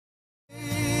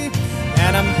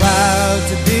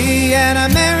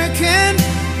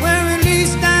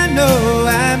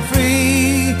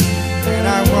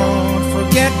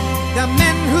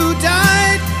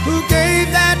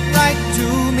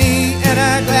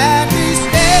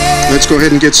let's go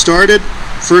ahead and get started.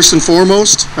 First and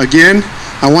foremost, again,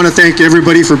 I want to thank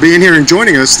everybody for being here and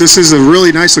joining us. This is a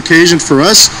really nice occasion for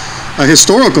us, a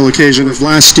historical occasion. Of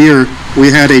last year,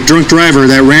 we had a drunk driver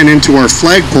that ran into our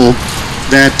flagpole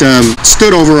that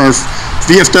stood over our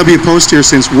VFW post here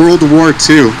since World War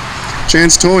II.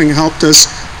 Chance Towing helped us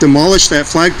demolish that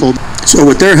flagpole. So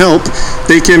with their help,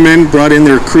 they came in, brought in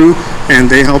their crew, and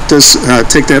they helped us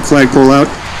take that flagpole out.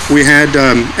 We had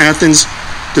Athens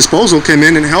Disposal come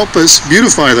in and help us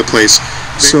beautify the place.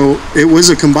 So it was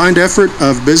a combined effort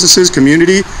of businesses,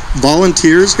 community,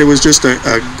 volunteers. It was just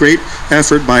a great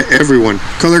effort by everyone.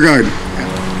 Color Guard.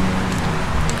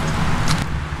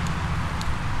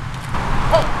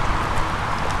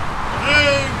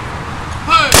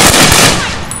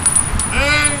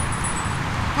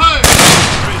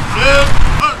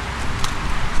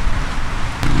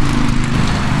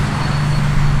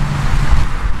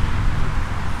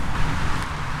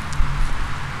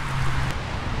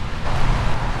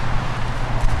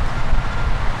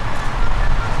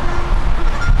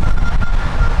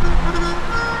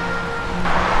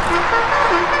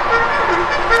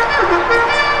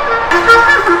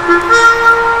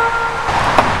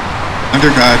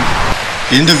 Under God,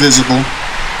 indivisible,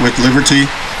 with liberty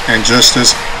and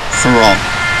justice for all.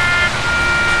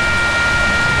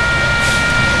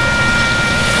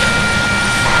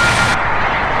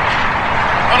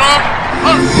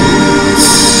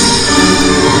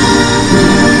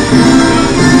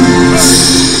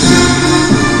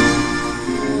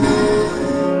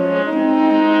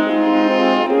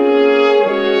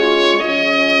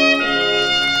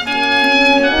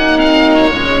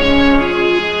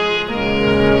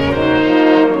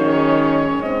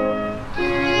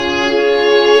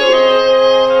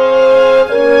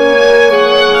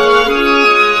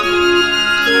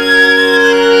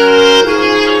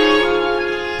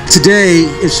 Today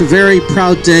is a very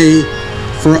proud day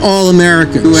for all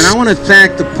Americans, and I want to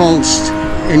thank the Post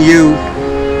and you,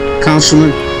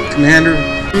 Councilman, Commander,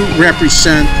 who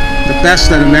represent the best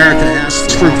that America has.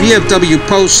 For VFW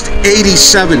Post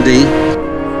 8070,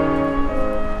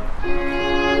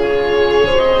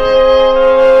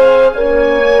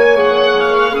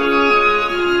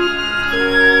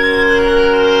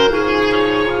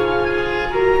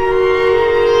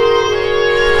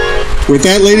 with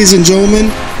that, ladies and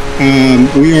gentlemen,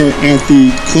 we are at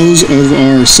the close of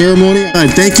our ceremony.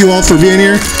 Thank you all for being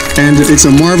here, and it's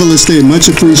a marvelous day. Much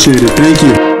appreciated. Thank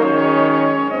you.